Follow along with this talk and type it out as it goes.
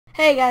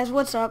Hey guys,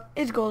 what's up?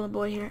 It's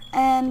TheGoldenBoy here,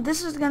 and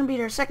this is going to be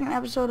our second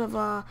episode of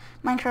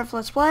Minecraft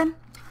Let's Play.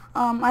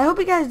 I hope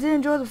you guys did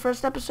enjoy the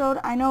first episode.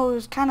 I know it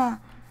was kind of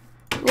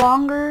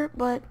longer,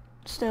 but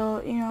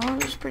still, you know,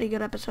 it was a pretty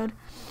good episode.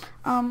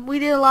 We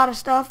did a lot of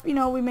stuff. You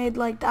know, we made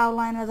like the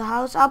outline of the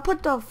house. I'll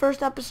put the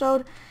first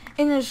episode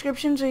in the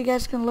description so you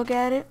guys can look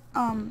at it.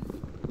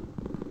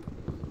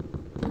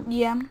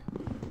 Yeah.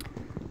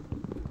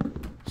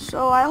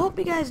 So I hope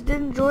you guys did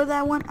enjoy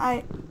that one.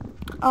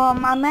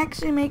 I'm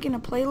actually making a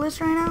playlist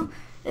right now.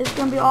 It's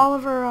going to be all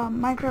of our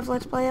Minecraft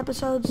Let's Play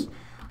episodes.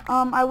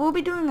 I will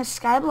be doing a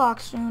skyblock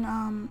soon.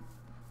 I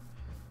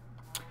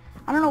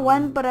don't know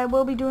when, but I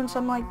will be doing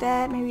something like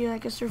that. Maybe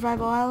like a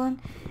survival island.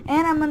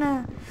 And I'm going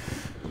to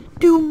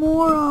do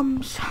more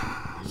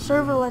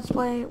server Let's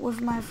Play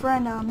with my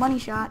friend Money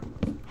Shot.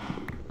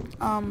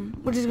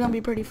 Which is going to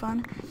be pretty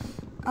fun.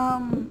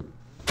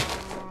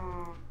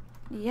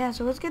 Yeah,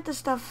 so let's get this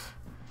stuff,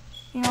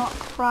 you know,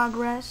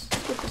 progress.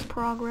 Let's get this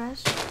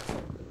progress.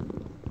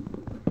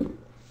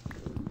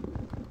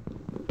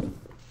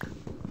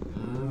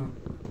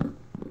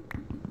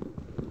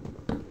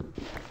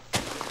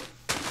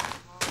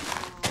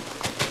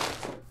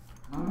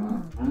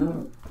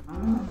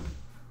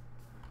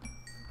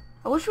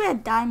 I wish we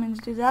had diamonds,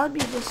 dude. That would be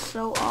just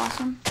so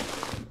awesome.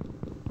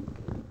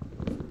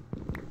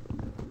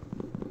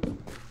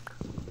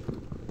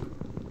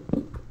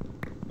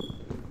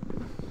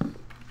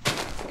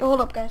 Okay,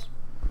 hold up, guys.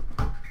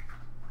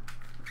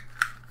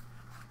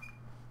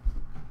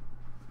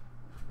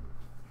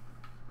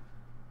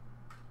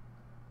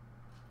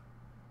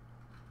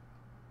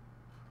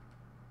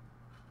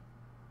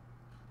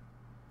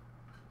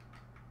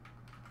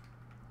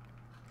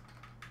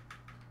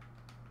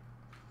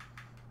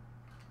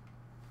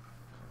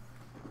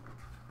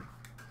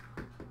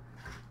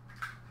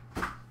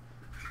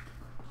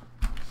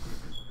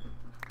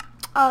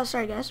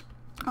 Sorry guys.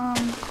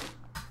 But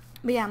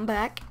yeah, I'm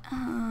back.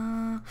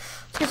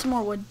 Let's get some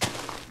more wood.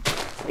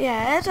 But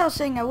yeah, as I was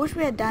saying, I wish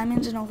we had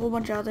diamonds and a whole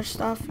bunch of other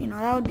stuff. You know,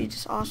 that would be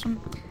just awesome.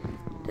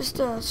 Just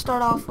to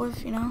start off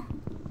with, you know.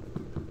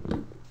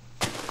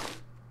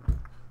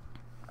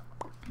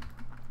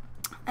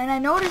 And I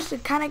noticed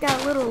it kind of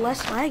got a little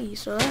less laggy,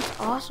 so that's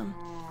awesome.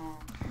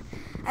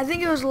 I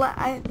think it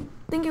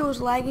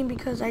was lagging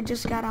because I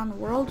just got on the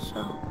world,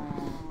 so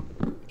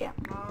yeah.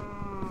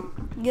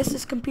 I guess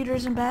this computer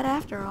isn't bad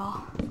after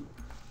all.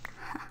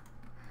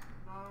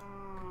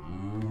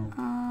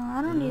 I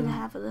don't need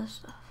half of this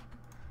stuff.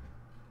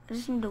 I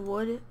just need the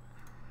wood.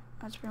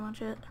 That's pretty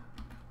much it.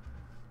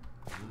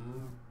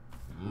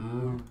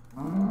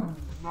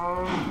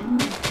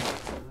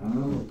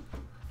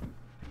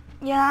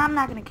 Yeah, I'm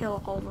not gonna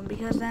kill all of them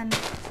because then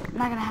I'm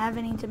not gonna have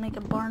any to make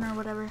a barn or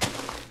whatever.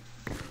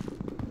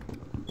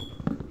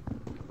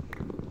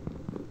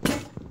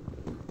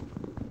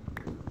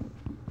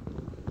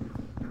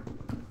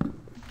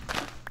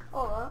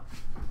 Hold up.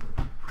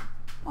 I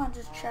want to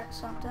just check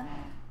something.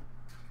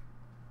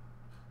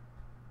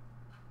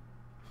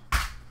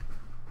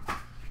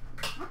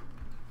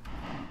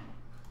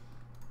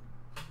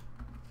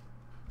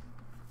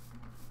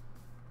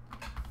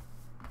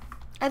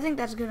 I think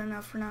that's good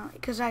enough for now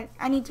because I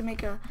need to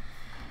make a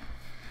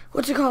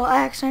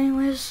axe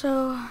anyways,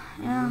 so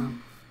yeah.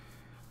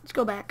 Let's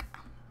go back.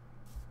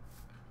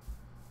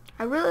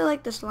 I really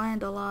like this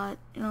land a lot.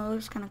 You know, it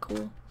looks kind of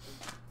cool.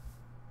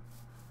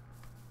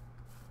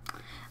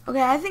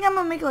 Okay, I think I'm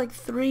gonna make like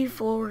 3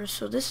 floors,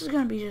 so this is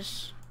gonna be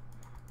just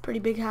a pretty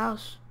big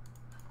house.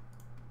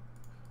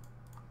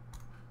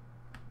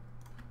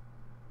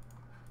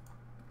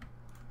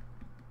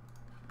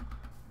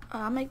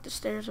 I'll make the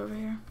stairs over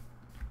here.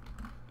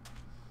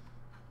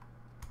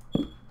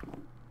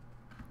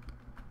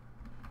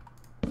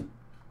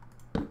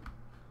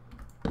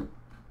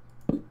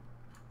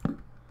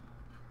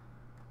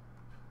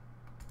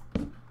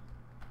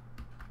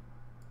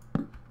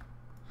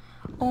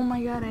 Oh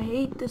my god, I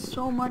hate this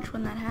so much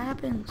when that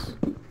happens.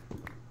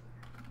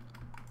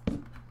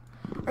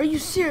 Are you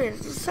serious?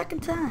 It's the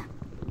second time.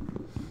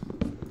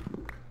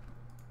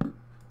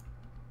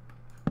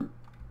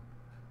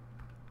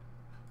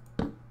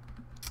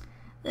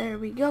 There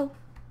we go.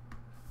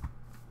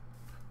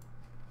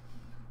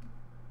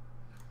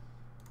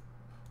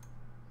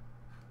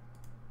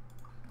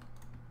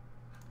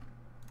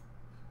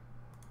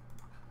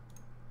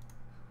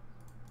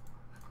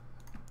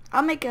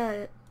 I'll make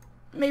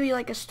maybe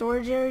like a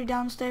storage area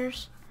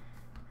downstairs,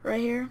 right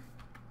here,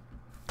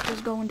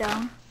 just going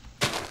down.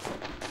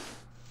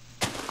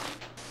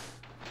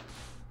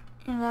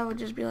 You know, that would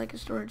just be like a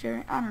storage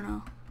area. I don't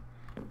know,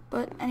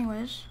 but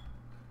anyways,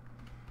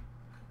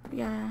 we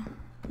gotta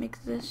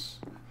make this.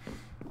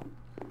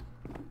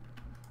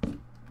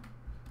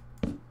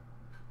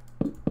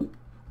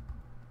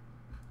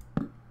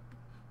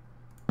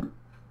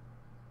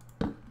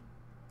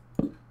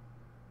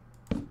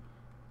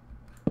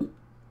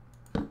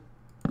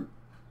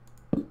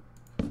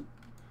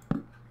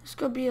 This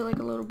could be like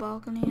a little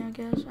balcony, I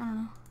guess. I don't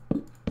know.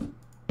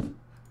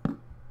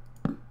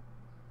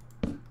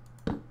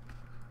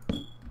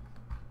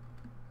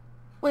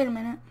 Wait a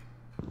minute.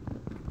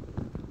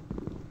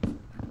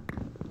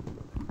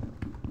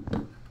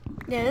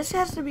 Yeah, this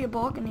has to be a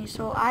balcony,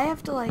 so I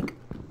have to like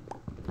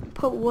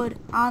put wood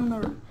on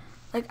the,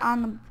 like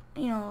on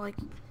the, you know, like,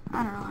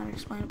 I don't know how to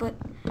explain it, but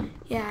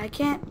yeah, I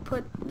can't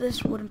put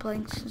this wooden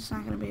planks. It's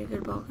not gonna be a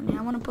good balcony.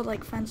 I want to put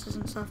like fences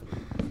and stuff.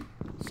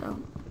 So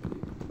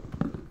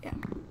yeah.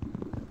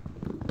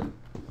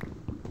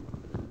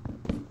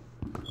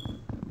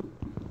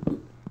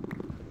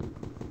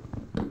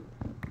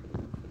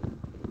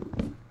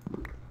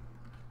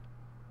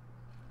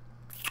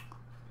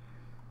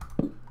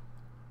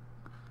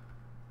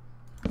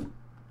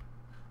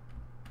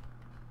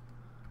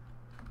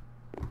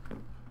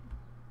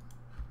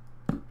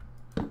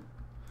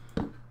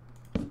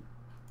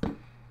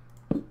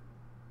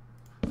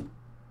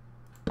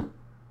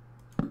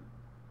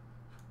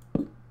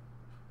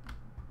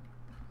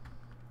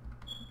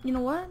 You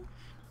know what?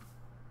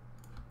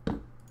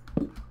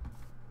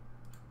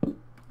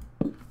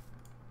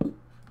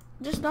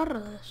 Just thought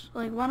of this.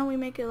 Like, why don't we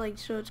make it like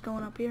so it's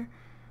going up here?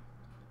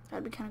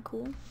 That'd be kind of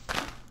cool.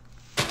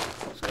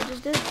 So I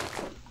just did.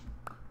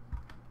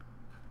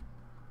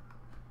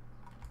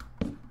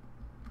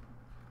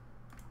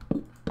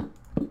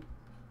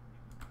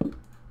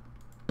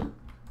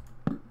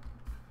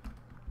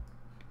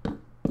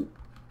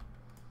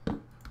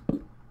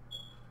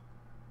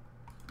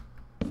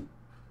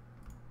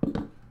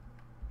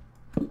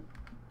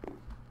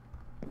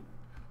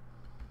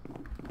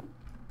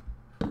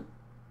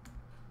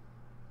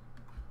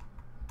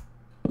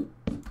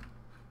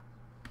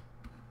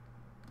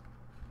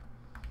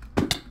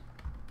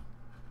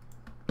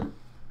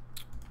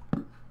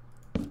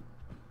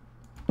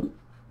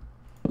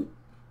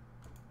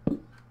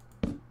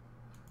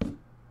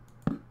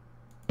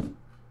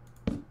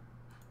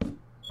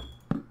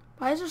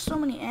 Why is there so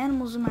many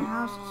animals in my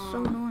house? It's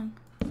so annoying.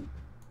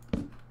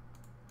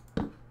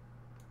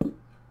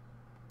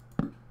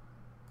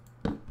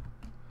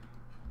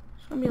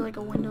 It's gonna be like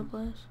a window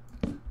place.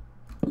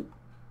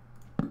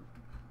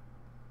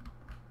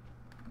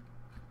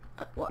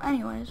 Well,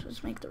 anyways,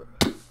 let's make the roof.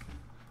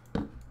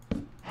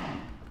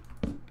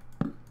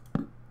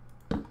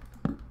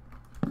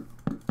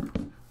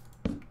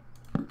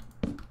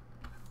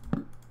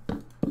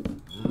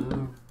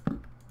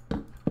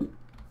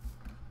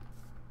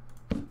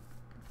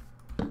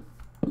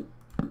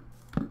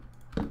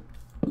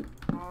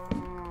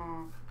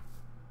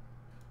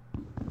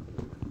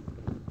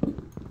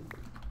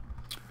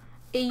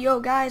 Hey, yo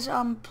guys,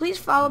 please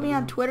follow me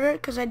on Twitter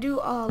because I do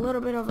a little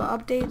bit of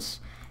updates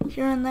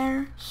here and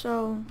there.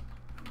 So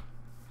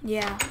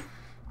yeah,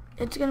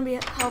 it's gonna be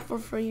helpful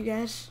for you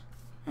guys.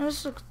 And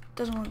this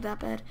doesn't look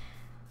that bad.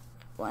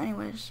 Well,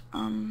 anyways,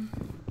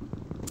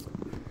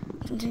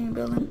 continue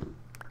building.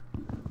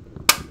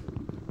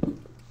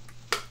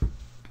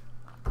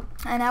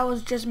 And that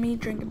was just me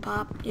drinking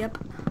pop. Yep.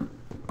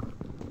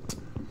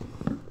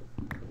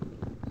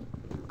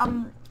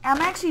 I'm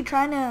actually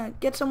trying to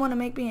get someone to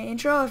make me an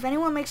intro. If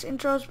anyone makes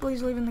intros,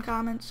 please leave in the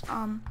comments.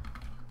 And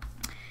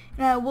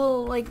I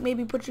will like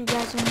maybe put you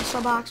guys in the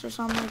sub box or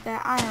something like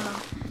that. I don't know.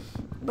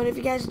 But if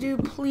you guys do,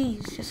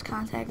 please just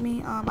contact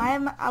me. I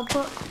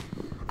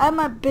have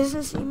my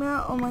business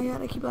email. Oh my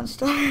god, I keep on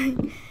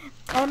stuttering.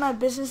 I have my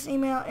business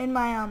email in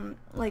my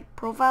like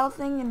profile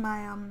thing in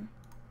my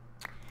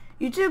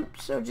YouTube.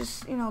 So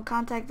just, you know,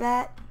 contact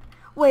that.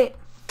 Wait.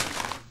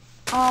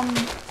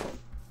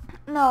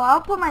 No,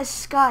 I'll put my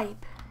Skype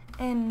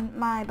in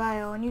my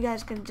bio, and you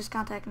guys can just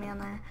contact me on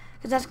there,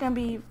 because that's going to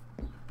be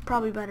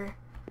probably better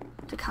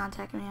to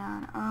contact me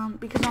on,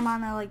 because I'm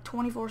on there like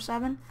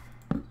 24/7,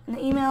 and the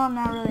email I'm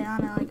not really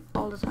on it like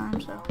all the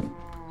time, so.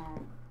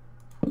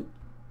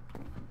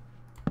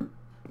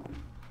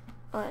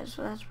 Alright,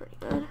 so that's pretty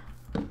good.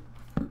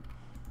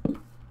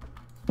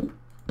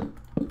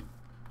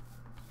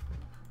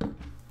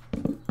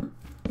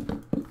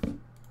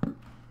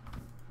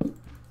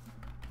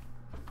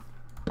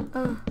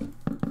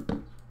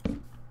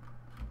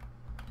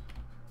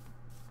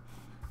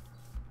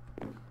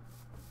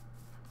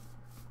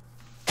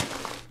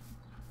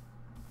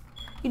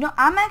 You know,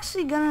 I'm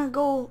actually gonna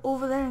go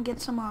over there and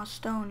get some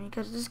stone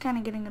because this is kind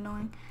of getting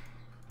annoying.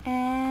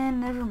 And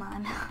never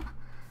mind.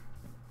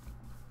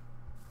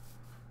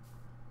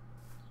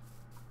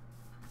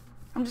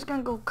 I'm just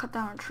gonna go cut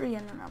down a tree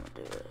and then I'm gonna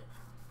do it.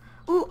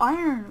 Ooh,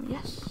 iron,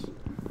 yes.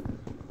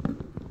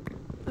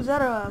 Is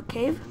that a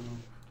cave?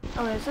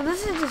 Okay, so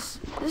this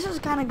is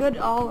kind of good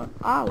all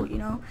out, you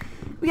know.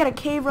 We got a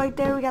cave right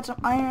there. We got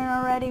some iron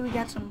already. We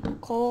got some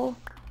coal.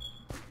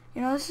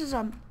 You know, this is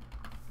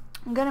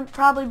gonna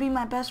probably be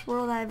my best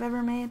world I've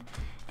ever made.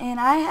 And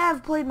I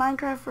have played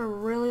Minecraft for a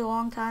really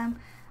long time.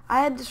 I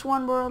had this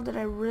one world that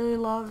I really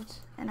loved,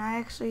 and I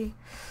actually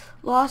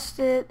lost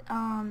it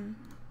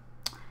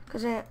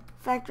because I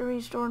factory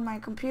restored my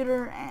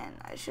computer, and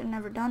I should have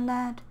never done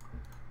that.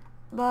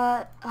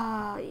 But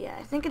yeah,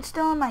 I think it's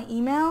still in my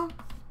email.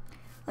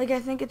 Like, I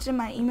think it's in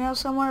my email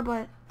somewhere,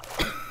 but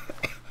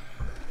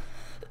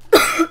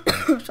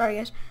sorry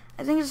guys.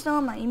 I think it's still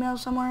in my email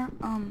somewhere.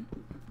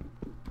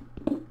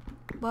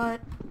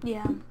 But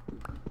yeah,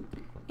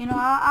 you know,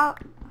 I'll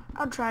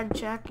try to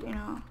check, you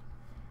know,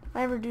 If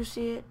I ever do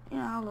see it, you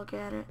know, I'll look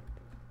at it.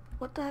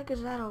 What the heck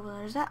is that over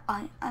there? Is that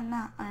iron?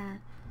 Not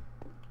iron.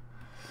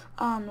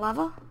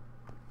 Lava?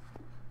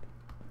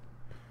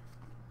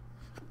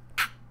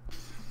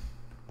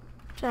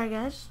 Sorry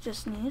guys,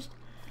 just sneezed.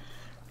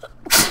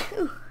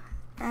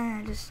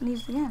 And I just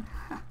sneezed again.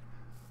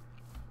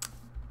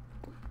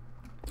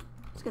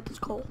 Let's get this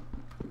coal.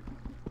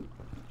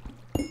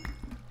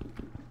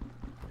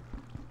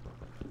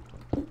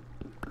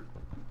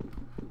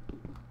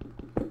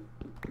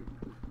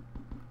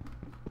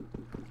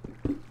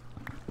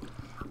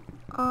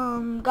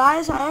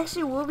 Guys, I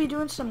actually will be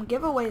doing some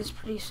giveaways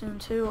pretty soon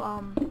too.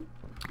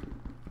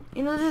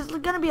 You know, there's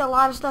gonna be a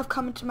lot of stuff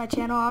coming to my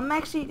channel. I'm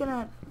actually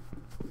gonna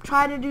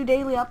try to do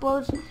daily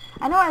uploads.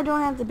 I know I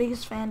don't have the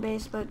biggest fan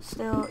base, but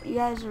still, you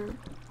guys are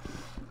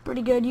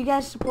pretty good. You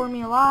guys support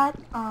me a lot.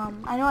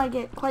 I know I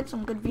get quite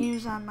some good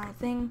views on my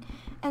thing,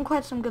 and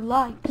quite some good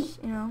likes,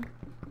 you know.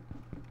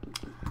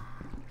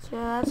 So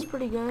yeah, that's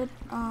pretty good.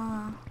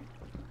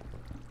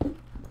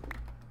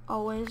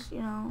 Always, you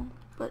know,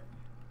 but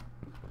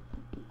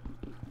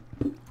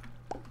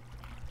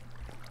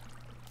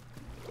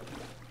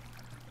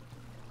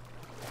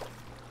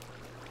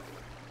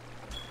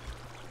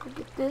go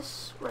get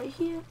this right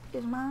here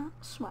is my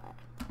swag.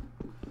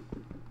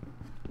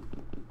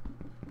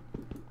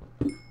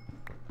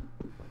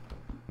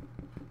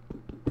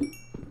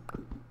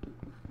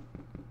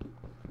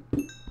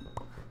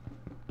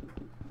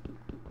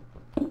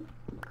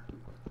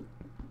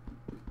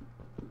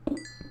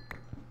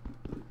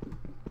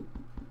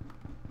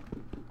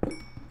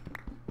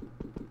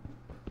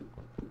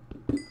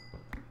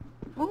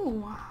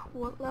 Ooh,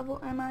 what level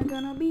am I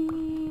gonna be?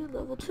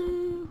 Level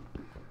 2.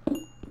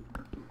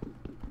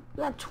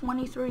 We got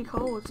 23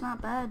 coal, it's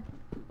not bad.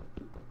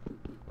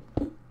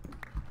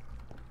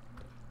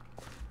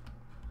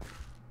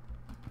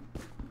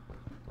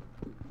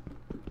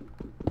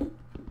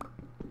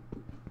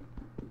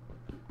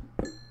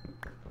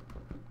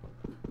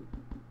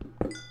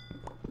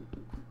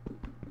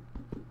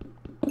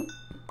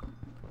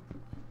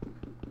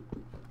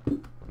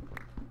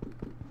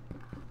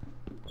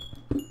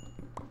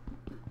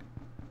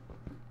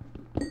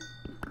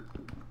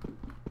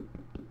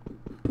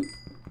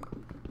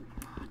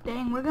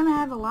 Dang, we're gonna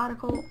have a lot of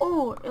coal.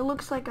 Oh, it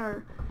looks like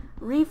our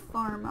reef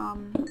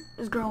farm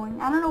is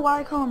growing. I don't know why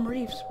I call them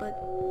reefs, but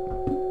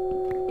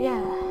yeah.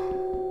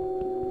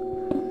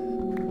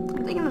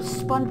 I'm thinking of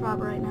SpongeBob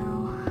right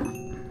now.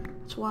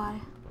 That's why.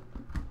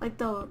 Like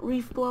the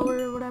reef blower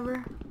or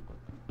whatever.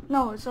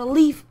 No, it's a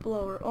leaf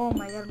blower. Oh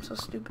my god, I'm so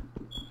stupid.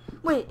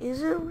 Wait,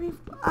 is it a reef?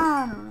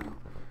 I don't know.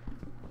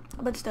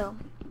 But still.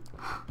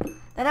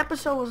 That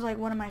episode was like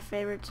one of my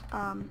favorites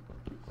to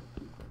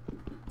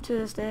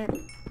this day.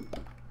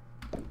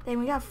 Dang,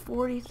 we got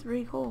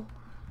 43 coal.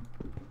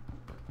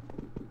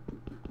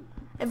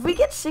 If we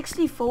get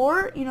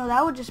 64, you know,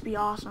 that would just be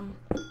awesome.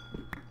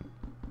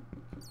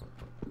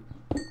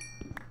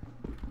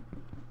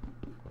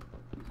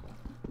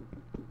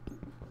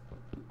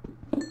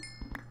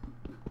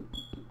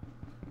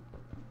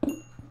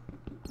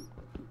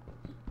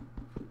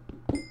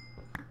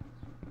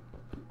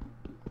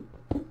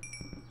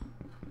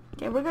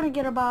 Okay, we're gonna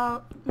get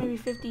about maybe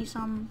 50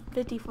 some,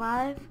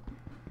 55.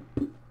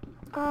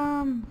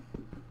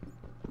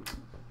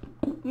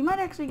 We might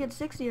actually get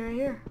 60 right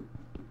here.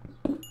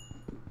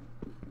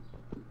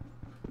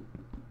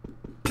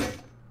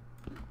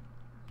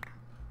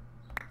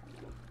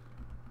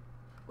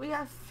 We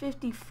got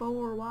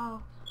 54,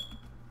 wow.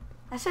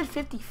 I said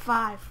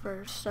 55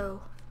 first,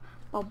 so,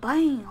 well,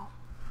 bam.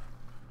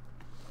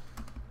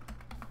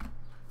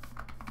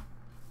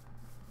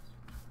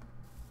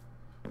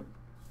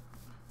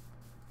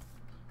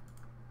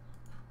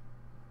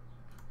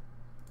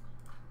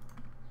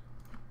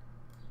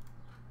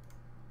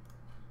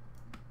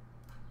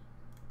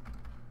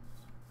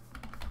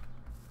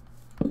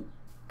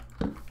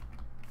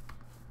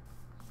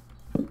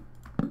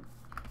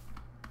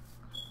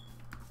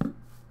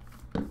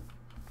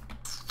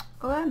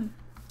 Okay,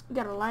 we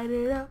gotta light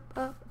it up.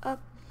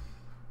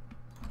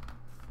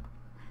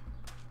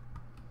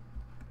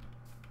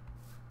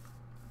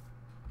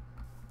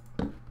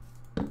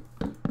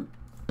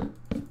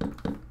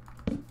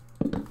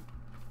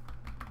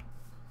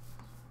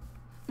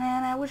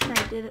 Man, I wish I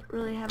did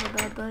really have a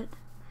bed, but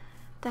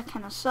that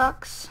kind of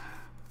sucks.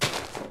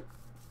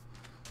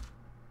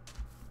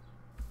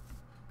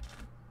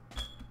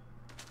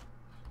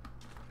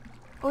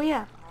 Oh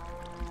yeah,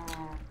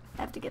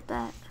 I have to get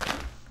that.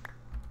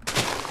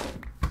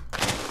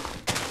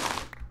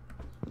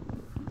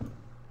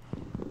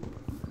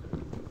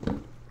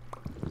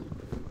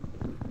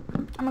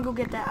 I'm gonna go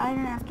get that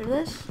iron after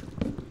this.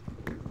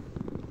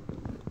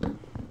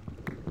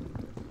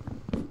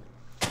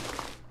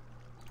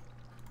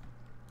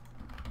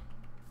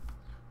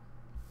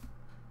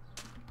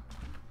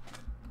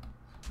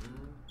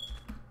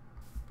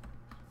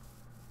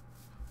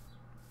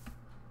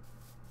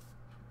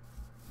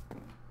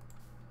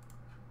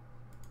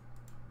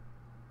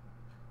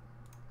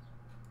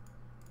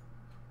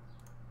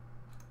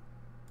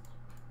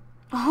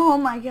 Oh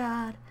my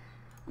god.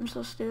 I'm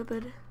so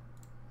stupid.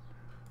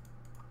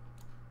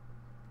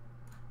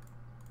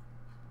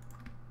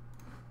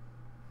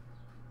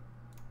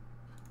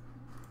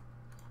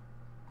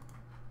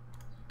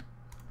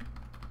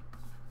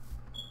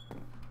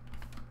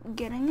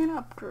 Getting an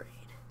upgrade.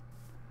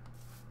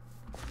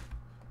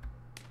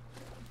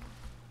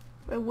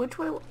 Wait, which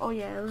way? Oh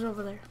yeah, it was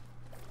over there.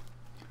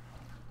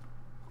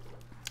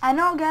 I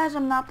know, guys,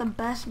 I'm not the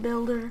best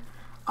builder,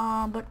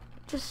 but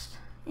just,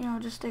 you know,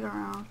 just stick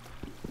around.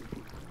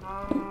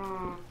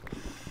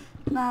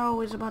 Not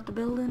always about the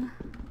building,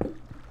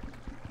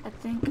 I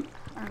think.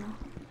 I don't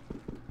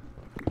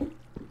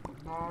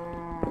know.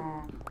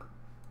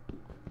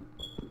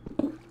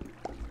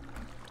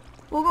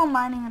 We'll go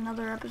mining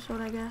another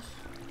episode, I guess.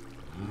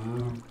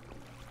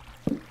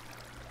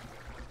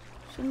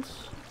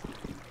 Since,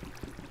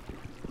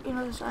 you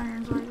know, this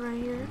iron's like right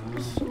here,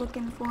 just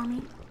looking for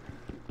me.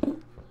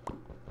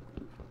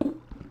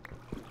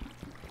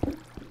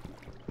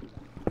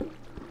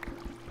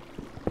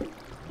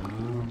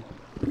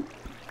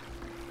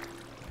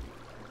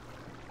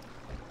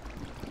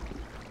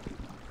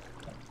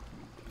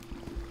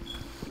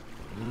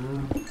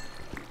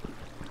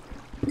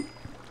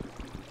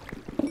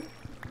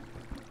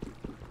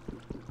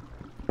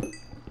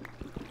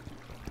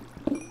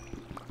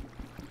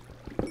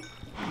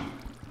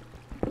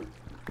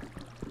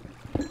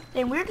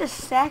 And we're just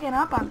stacking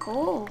up on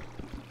coal.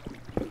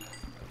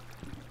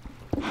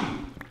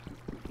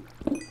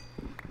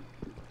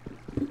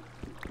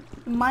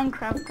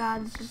 Minecraft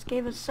gods just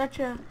gave us such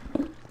a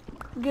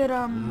good,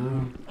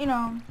 you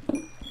know,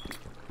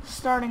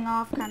 starting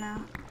off kind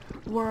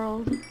of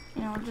world.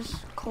 You know,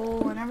 just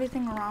coal and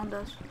everything around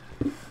us.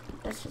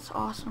 That's just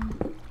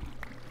awesome.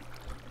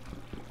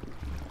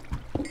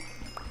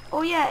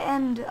 Oh yeah,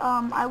 and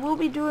I will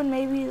be doing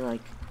maybe like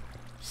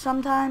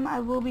sometime I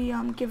will be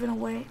giving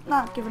away,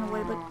 not giving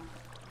away, but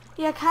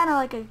yeah, kind of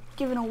like a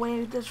giving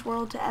away this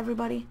world to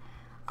everybody.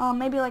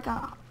 Maybe like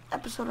a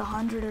episode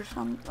 100 or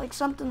something, like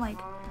something like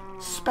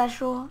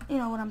special. You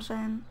know what I'm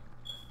saying?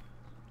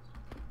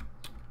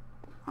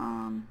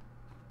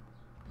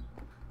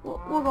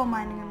 We'll go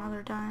mining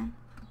another time.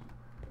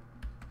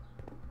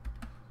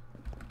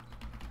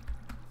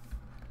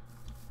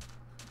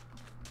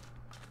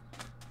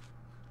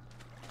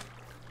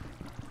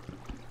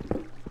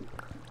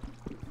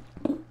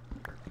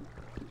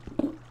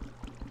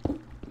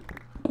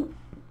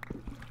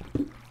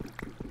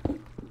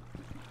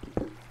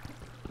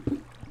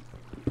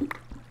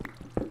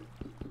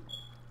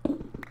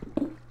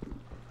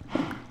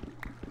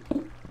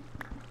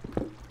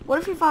 What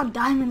if we found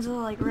diamonds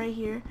like right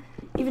here?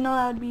 Even though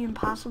that would be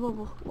impossible,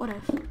 but what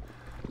if?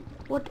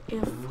 What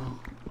if?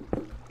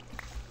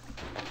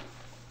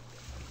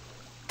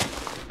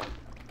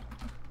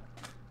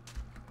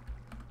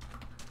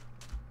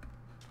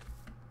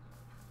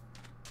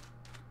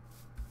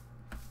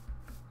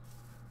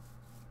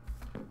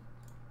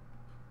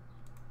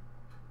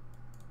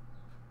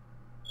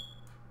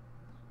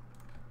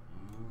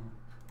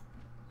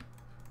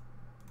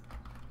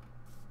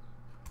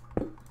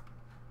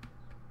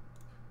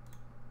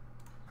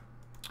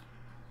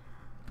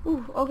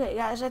 Ooh, okay,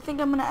 guys, I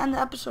think I'm going to end the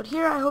episode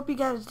here. I hope you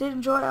guys did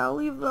enjoy. I'll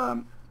leave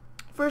the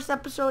first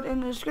episode in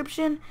the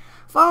description.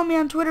 Follow me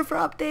on Twitter for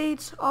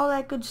updates, all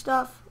that good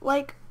stuff.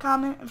 Like,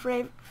 comment,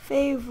 and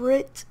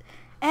favorite,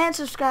 and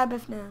subscribe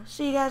if new.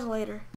 See you guys later.